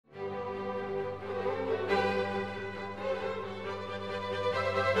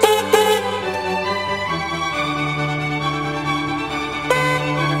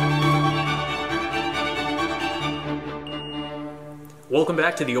Welcome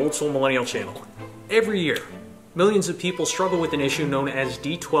back to the Old Soul Millennial channel. Every year, millions of people struggle with an issue known as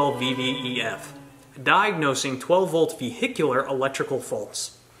D12VVEF, diagnosing 12-volt vehicular electrical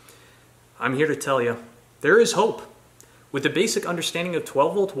faults. I'm here to tell you, there is hope. With the basic understanding of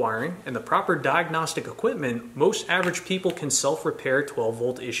 12-volt wiring and the proper diagnostic equipment, most average people can self-repair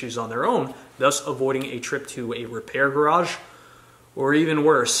 12-volt issues on their own, thus avoiding a trip to a repair garage, or even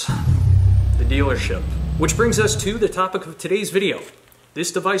worse, the dealership. Which brings us to the topic of today's video.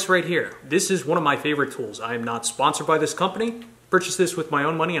 This device right here. This is one of my favorite tools. I am not sponsored by this company. Purchased this with my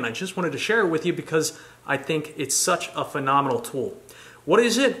own money, and I just wanted to share it with you because I think it's such a phenomenal tool. What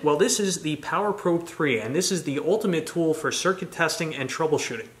is it? Well, this is the Power Probe 3, and this is the ultimate tool for circuit testing and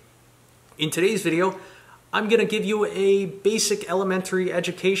troubleshooting. In today's video, I'm going to give you a basic elementary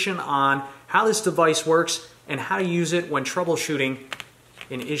education on how this device works and how to use it when troubleshooting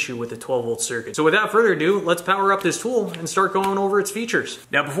an issue with the 12-volt circuit. So without further ado, let's power up this tool and start going over its features.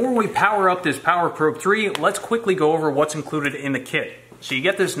 Now before we power up this Power Probe 3, let's quickly go over what's included in the kit. So you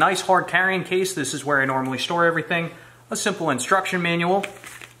get this nice hard carrying case. This is where I normally store everything. A simple instruction manual.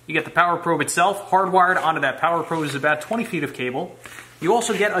 You get the Power Probe itself. Hardwired onto that Power Probe is about 20 feet of cable. You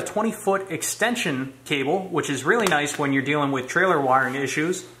also get a 20-foot extension cable, which is really nice when you're dealing with trailer wiring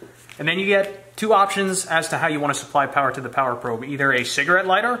issues. And then you get two options as to how you want to supply power to the Power Probe, either a cigarette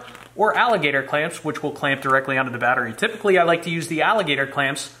lighter or alligator clamps, which will clamp directly onto the battery. Typically, I like to use the alligator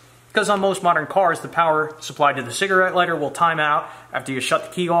clamps because on most modern cars, the power supplied to the cigarette lighter will time out after you shut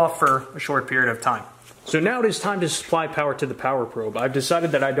the key off for a short period of time. So now it is time to supply power to the Power Probe. I've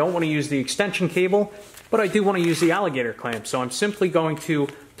decided that I don't want to use the extension cable, but I do want to use the alligator clamp. So I'm simply going to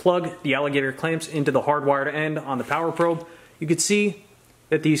plug the alligator clamps into the hardwired end on the Power Probe. You can see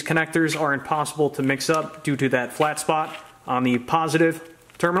that these connectors are impossible to mix up due to that flat spot on the positive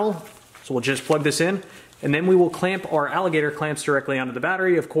terminal. So we'll just plug this in, and then we will clamp our alligator clamps directly onto the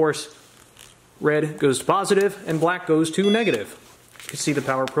battery. Of course, red goes to positive and black goes to negative. You can see the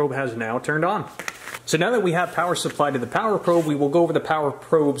Power Probe has now turned on. So now that we have power supplied to the Power Probe, we will go over the Power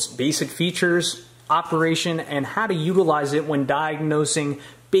Probe's basic features, operation, and how to utilize it when diagnosing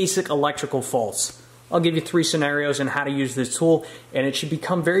basic electrical faults. I'll give you 3 scenarios on how to use this tool, and it should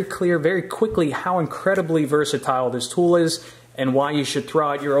become very clear very quickly how incredibly versatile this tool is and why you should throw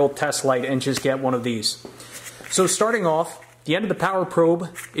out your old test light and just get one of these. So starting off, the end of the Power Probe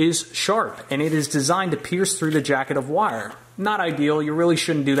is sharp, and it is designed to pierce through the jacket of wire. Not ideal, you really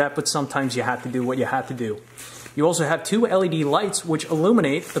shouldn't do that, but sometimes you have to do what you have to do. You also have 2 LED lights which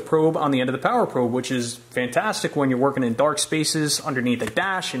illuminate the probe on the end of the Power Probe, which is fantastic when you're working in dark spaces, underneath a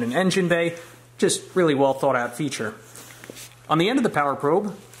dash, in an engine bay. Just really well thought out feature. On the end of the Power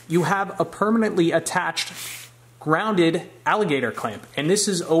Probe, you have a permanently attached grounded alligator clamp, and this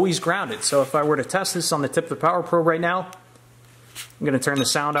is always grounded. So if I were to test this on the tip of the Power Probe right now, I'm going to turn the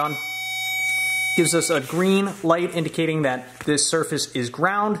sound on. Gives us a green light indicating that this surface is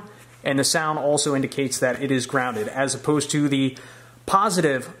ground, and the sound also indicates that it is grounded, as opposed to the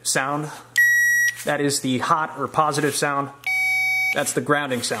positive sound, that is the hot or positive sound, that's the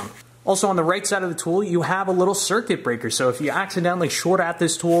grounding sound. Also on the right side of the tool, you have a little circuit breaker. So if you accidentally short out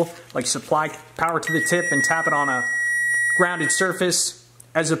this tool, like supply power to the tip and tap it on a grounded surface,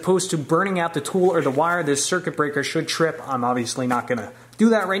 as opposed to burning out the tool or the wire, this circuit breaker should trip. I'm obviously not going to do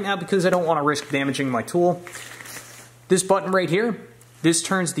that right now because I don't want to risk damaging my tool. This button right here, this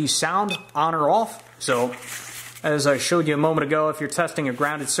turns the sound on or off. So as I showed you a moment ago, if you're testing a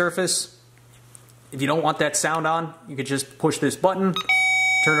grounded surface, if you don't want that sound on, you could just push this button.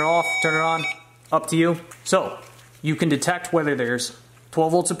 Turn it off, turn it on, up to you. So, you can detect whether there's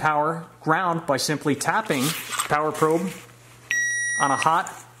 12 volts of power, ground, by simply tapping the Power Probe on a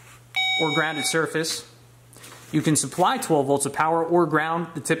hot or grounded surface. You can supply 12 volts of power or ground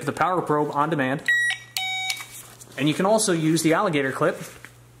the tip of the Power Probe on demand. And you can also use the alligator clip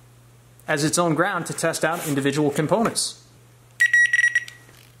as its own ground to test out individual components.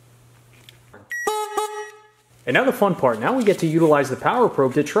 And now the fun part, now we get to utilize the Power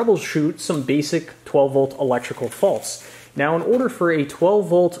Probe to troubleshoot some basic 12-volt electrical faults. Now in order for a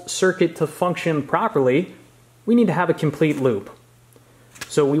 12-volt circuit to function properly, we need to have a complete loop.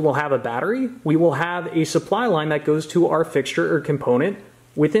 So we will have a battery, we will have a supply line that goes to our fixture or component.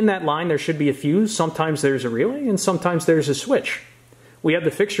 Within that line there should be a fuse, sometimes there's a relay, and sometimes there's a switch. We have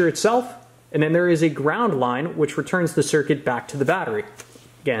the fixture itself, and then there is a ground line which returns the circuit back to the battery.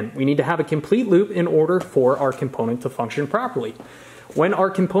 Again, we need to have a complete loop in order for our component to function properly. When our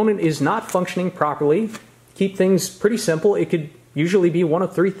component is not functioning properly, keep things pretty simple, it could usually be one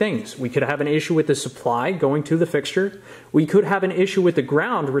of 3 things. We could have an issue with the supply going to the fixture. We could have an issue with the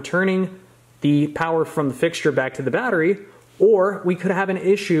ground returning the power from the fixture back to the battery. Or we could have an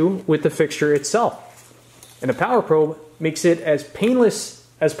issue with the fixture itself. And the power probe makes it as painless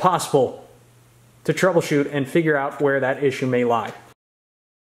as possible to troubleshoot and figure out where that issue may lie.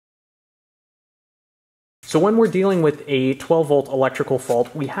 So when we're dealing with a 12-volt electrical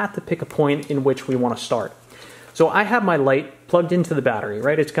fault, we have to pick a point in which we want to start. So I have my light plugged into the battery,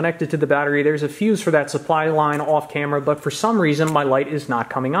 right? It's connected to the battery. There's a fuse for that supply line off camera, but for some reason my light is not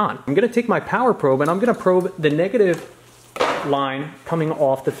coming on. I'm going to take my power probe and I'm going to probe the negative line coming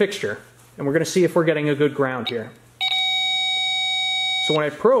off the fixture. And we're going to see if we're getting a good ground here. So when I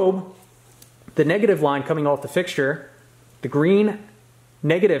probe the negative line coming off the fixture, the green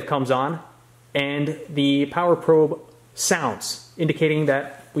negative comes on, and the power probe sounds, indicating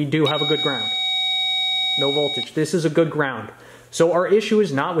that we do have a good ground. No voltage. This is a good ground. So our issue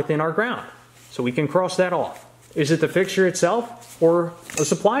is not within our ground. So we can cross that off. Is it the fixture itself or a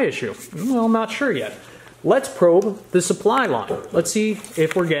supply issue? Well, I'm not sure yet. Let's probe the supply line. Let's see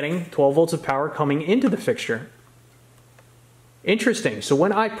if we're getting 12 volts of power coming into the fixture. Interesting. So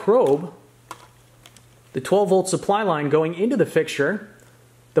when I probe the 12 volt supply line going into the fixture,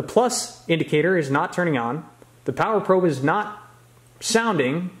 the plus indicator is not turning on, the power probe is not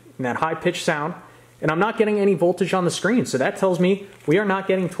sounding in that high-pitched sound, and I'm not getting any voltage on the screen. So that tells me we are not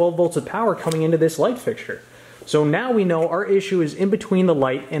getting 12 volts of power coming into this light fixture. So now we know our issue is in between the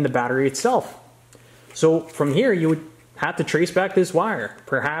light and the battery itself. So from here you would have to trace back this wire.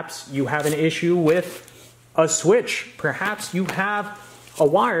 Perhaps you have an issue with a switch. Perhaps you have a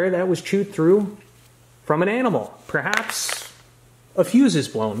wire that was chewed through from an animal. Perhaps a fuse is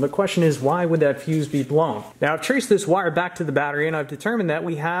blown. The question is, why would that fuse be blown? Now I've traced this wire back to the battery and I've determined that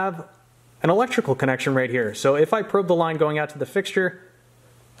we have an electrical connection right here. So if I probe the line going out to the fixture,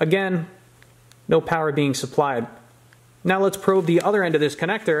 again, no power being supplied. Now let's probe the other end of this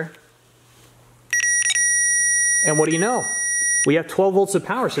connector. And what do you know? We have 12 volts of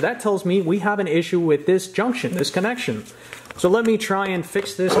power. So that tells me we have an issue with this junction, this connection. So let me try and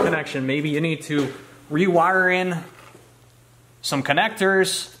fix this connection. Maybe you need to rewire in some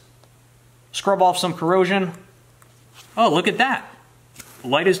connectors, scrub off some corrosion. Oh, look at that. The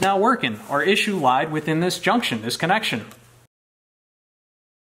light is now working. Our issue lied within this junction, this connection.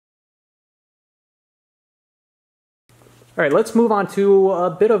 All right, let's move on to a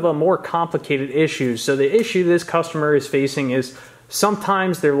bit of a more complicated issue. So the issue this customer is facing is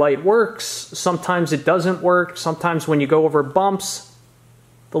sometimes their light works, sometimes it doesn't work, sometimes when you go over bumps,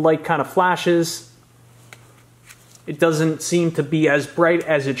 the light kind of flashes. It doesn't seem to be as bright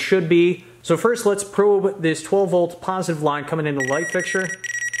as it should be. So first let's probe this 12 volt positive line coming into the light fixture.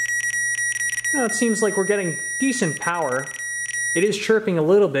 Now it seems like we're getting decent power. It is chirping a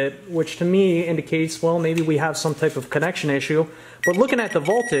little bit, which to me indicates, well, maybe we have some type of connection issue. But looking at the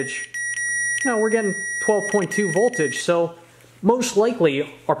voltage, we're getting 12.2 voltage. So most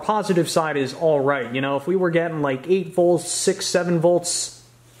likely our positive side is all right. You know, if we were getting like 8 volts, 6, 7 volts,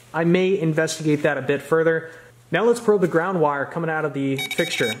 I may investigate that a bit further. Now let's probe the ground wire coming out of the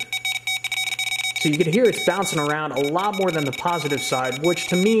fixture. So you can hear it's bouncing around a lot more than the positive side, which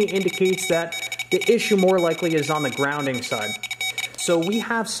to me indicates that the issue more likely is on the grounding side. So we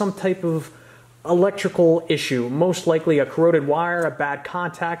have some type of electrical issue, most likely a corroded wire, a bad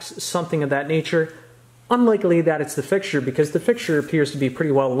contacts, something of that nature. Unlikely that it's the fixture because the fixture appears to be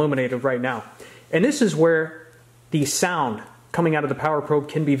pretty well illuminated right now. And this is where the sound coming out of the power probe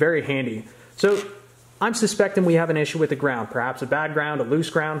can be very handy. So I'm suspecting we have an issue with the ground, perhaps a bad ground, a loose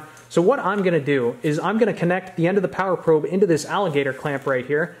ground. So what I'm going to do is I'm going to connect the end of the power probe into this alligator clamp right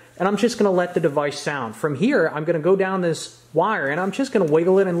here, and I'm just going to let the device sound. From here, I'm going to go down this wire, and I'm just going to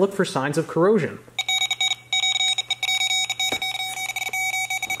wiggle it and look for signs of corrosion.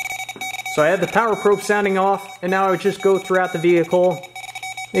 So I have the power probe sounding off, and now I would just go throughout the vehicle,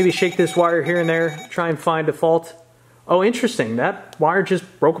 maybe shake this wire here and there, try and find a fault. Oh, interesting, that wire just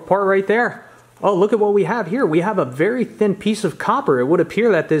broke apart right there. Oh, look at what we have here. We have a very thin piece of copper. It would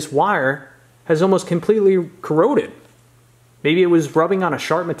appear that this wire has almost completely corroded. Maybe it was rubbing on a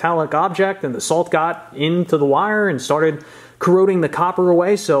sharp metallic object and the salt got into the wire and started corroding the copper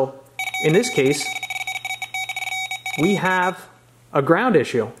away. So in this case, we have a ground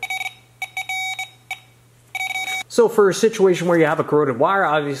issue. So for a situation where you have a corroded wire,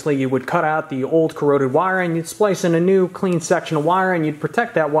 obviously you would cut out the old corroded wire and you'd splice in a new clean section of wire and you'd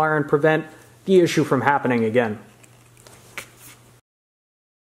protect that wire and prevent the issue from happening again.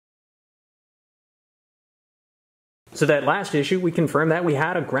 So that last issue, we confirmed that we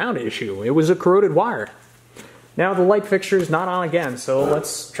had a ground issue. It was a corroded wire. Now the light fixture is not on again, so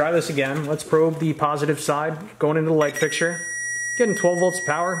let's try this again. Let's probe the positive side going into the light fixture. Getting 12 volts of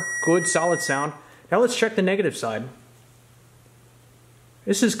power, good solid sound. Now let's check the negative side.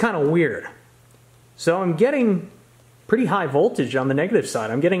 This is kind of weird. So I'm getting pretty high voltage on the negative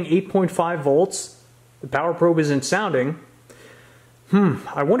side. I'm getting 8.5 volts. The power probe isn't sounding.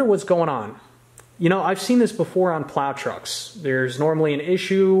 I wonder what's going on. You know, I've seen this before on plow trucks. There's normally an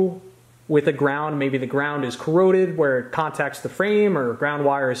issue with the ground. Maybe the ground is corroded where it contacts the frame, or ground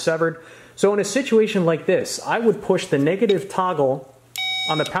wire is severed. So in a situation like this, I would push the negative toggle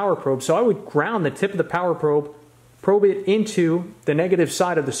on the power probe. So I would ground the tip of the power probe, probe it into the negative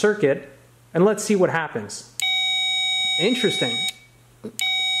side of the circuit, and let's see what happens. Interesting.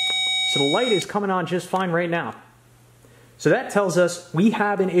 So the light is coming on just fine right now. So that tells us we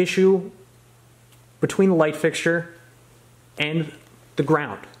have an issue between the light fixture and the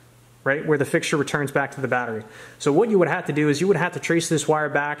ground, right, where the fixture returns back to the battery. So what you would have to do is you would have to trace this wire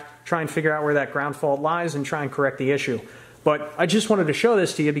back, try and figure out where that ground fault lies, and try and correct the issue. But I just wanted to show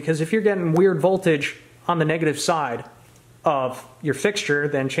this to you because if you're getting weird voltage on the negative side of your fixture,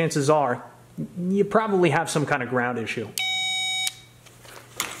 then chances are you probably have some kind of ground issue.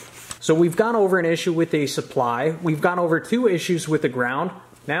 So we've gone over an issue with a supply. We've gone over 2 issues with the ground.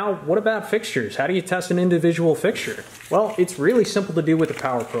 Now, what about fixtures? How do you test an individual fixture? Well, it's really simple to do with the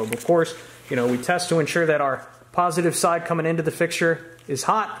power probe. Of course, you know, we test to ensure that our positive side coming into the fixture is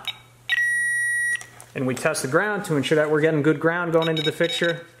hot. And we test the ground to ensure that we're getting good ground going into the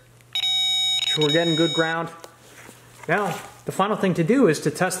fixture. So we're getting good ground. Now, the final thing to do is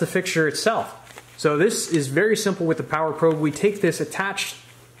to test the fixture itself. So this is very simple with the power probe. We take this attached,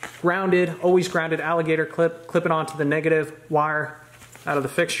 grounded, always grounded alligator clip, clip it onto the negative wire out of the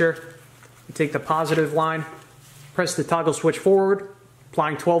fixture. We take the positive line, press the toggle switch forward,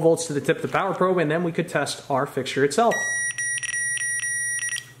 applying 12 volts to the tip of the power probe, and then we could test our fixture itself.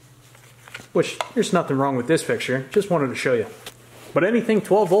 Which, there's nothing wrong with this fixture, just wanted to show you. But anything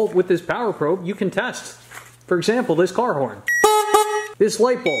 12 volt with this power probe, you can test. For example, this car horn, this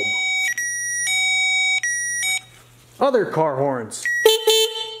light bulb, other car horns,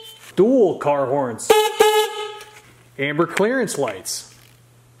 dual car horns, amber clearance lights,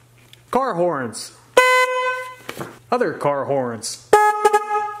 car horns, other car horns,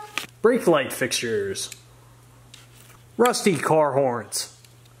 brake light fixtures, rusty car horns.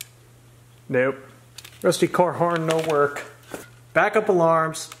 Nope. Rusty car horn, no work. Backup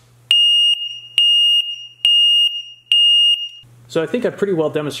alarms. So I think I've pretty well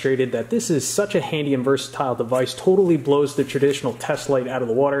demonstrated that this is such a handy and versatile device, totally blows the traditional test light out of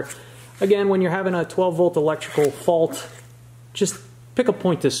the water. Again, when you're having a 12 volt electrical fault, just pick a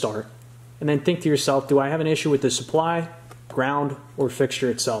point to start and then think to yourself, do I have an issue with the supply, ground, or fixture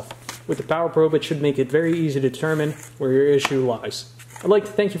itself? With the power probe, it should make it very easy to determine where your issue lies. I'd like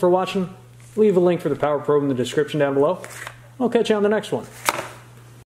to thank you for watching. Leave a link for the power probe in the description down below. I'll catch you on the next one.